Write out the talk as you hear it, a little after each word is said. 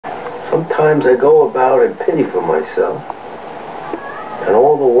Sometimes I go about in pity for myself, and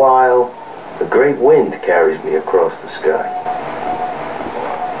all the while, the great wind carries me across the sky.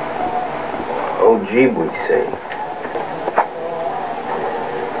 Ojibwe saying.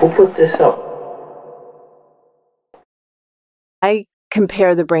 Who put this up? I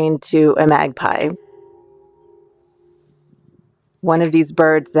compare the brain to a magpie. One of these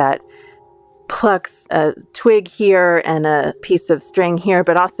birds that plucks a twig here and a piece of string here,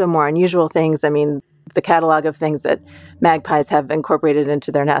 but also more unusual things. I mean, the catalog of things that magpies have incorporated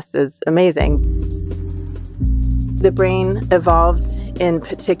into their nests is amazing. The brain evolved in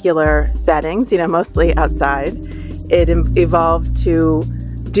particular settings, mostly outside. It evolved to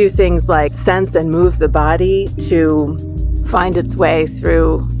do things like sense and move the body, to find its way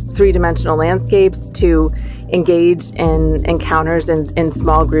through three-dimensional landscapes, to engage in encounters in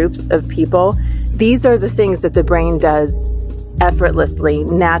small groups of people. These are the things that the brain does effortlessly,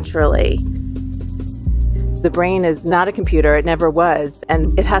 naturally. The brain is not a computer, it never was,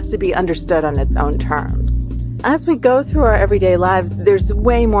 and it has to be understood on its own terms. As we go through our everyday lives, there's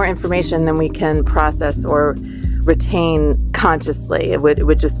way more information than we can process or retain consciously. It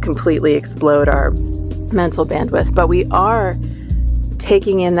would just completely explode our mental bandwidth. But we are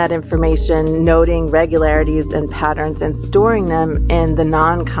taking in that information, noting regularities and patterns, and storing them in the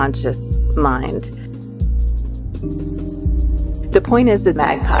non-conscious mind. The point is that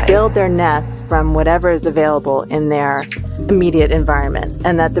magpies build their nests from whatever is available in their immediate environment,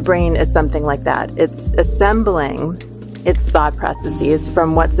 and that the brain is something like that. It's assembling its thought processes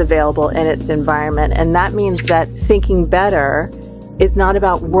from what's available in its environment, and that means that thinking better is not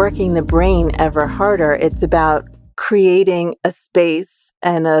about working the brain ever harder. It's about creating a space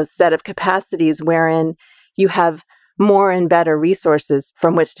and a set of capacities wherein you have more and better resources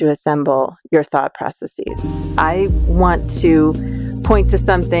from which to assemble your thought processes. I want to point to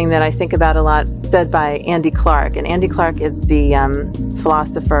something that I think about a lot, said by Andy Clark. And Andy Clark is the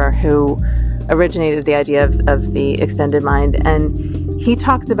philosopher who originated the idea of the extended mind. And he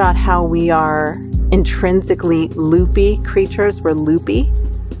talks about how we are intrinsically loopy creatures. We're loopy.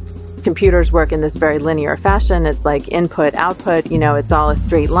 Computers work in this very linear fashion. It's like input, output, it's all a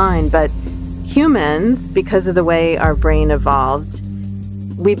straight line. But humans, because of the way our brain evolved,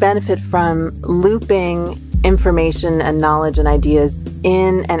 we benefit from looping information and knowledge and ideas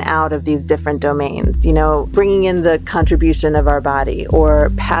in and out of these different domains, bringing in the contribution of our body, or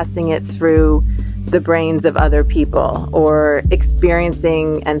passing it through the brains of other people, or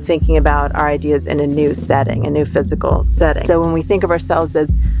experiencing and thinking about our ideas in a new setting, a new physical setting. So when we think of ourselves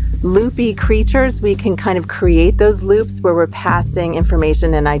as loopy creatures, we can kind of create those loops where we're passing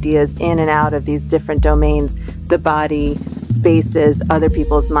information and ideas in and out of these different domains, the body, spaces, other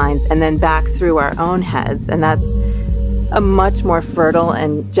people's minds, and then back through our own heads. And that's a much more fertile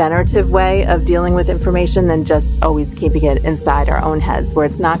and generative way of dealing with information than just always keeping it inside our own heads, where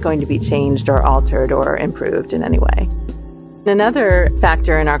it's not going to be changed or altered or improved in any way. Another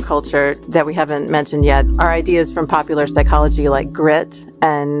factor in our culture that we haven't mentioned yet are ideas from popular psychology like grit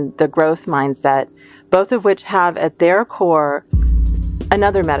and the growth mindset, both of which have at their core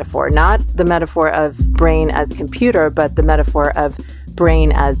another metaphor, not the metaphor of brain as computer, but the metaphor of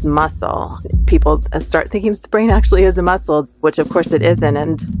brain as muscle. People start thinking the brain actually is a muscle, which of course it isn't.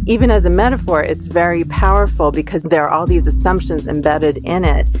 And even as a metaphor, it's very powerful because there are all these assumptions embedded in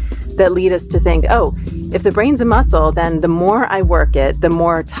it that lead us to think, oh, if the brain's a muscle, then the more I work it, the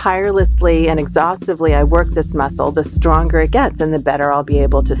more tirelessly and exhaustively I work this muscle, the stronger it gets and the better I'll be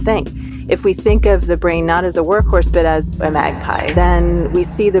able to think. If we think of the brain not as a workhorse, but as a magpie, then we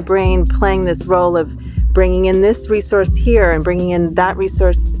see the brain playing this role of bringing in this resource here and bringing in that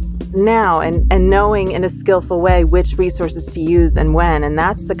resource now, and knowing in a skillful way which resources to use and when. And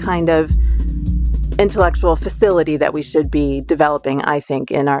that's the kind of intellectual facility that we should be developing, I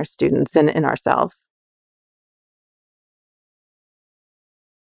think, in our students and in ourselves.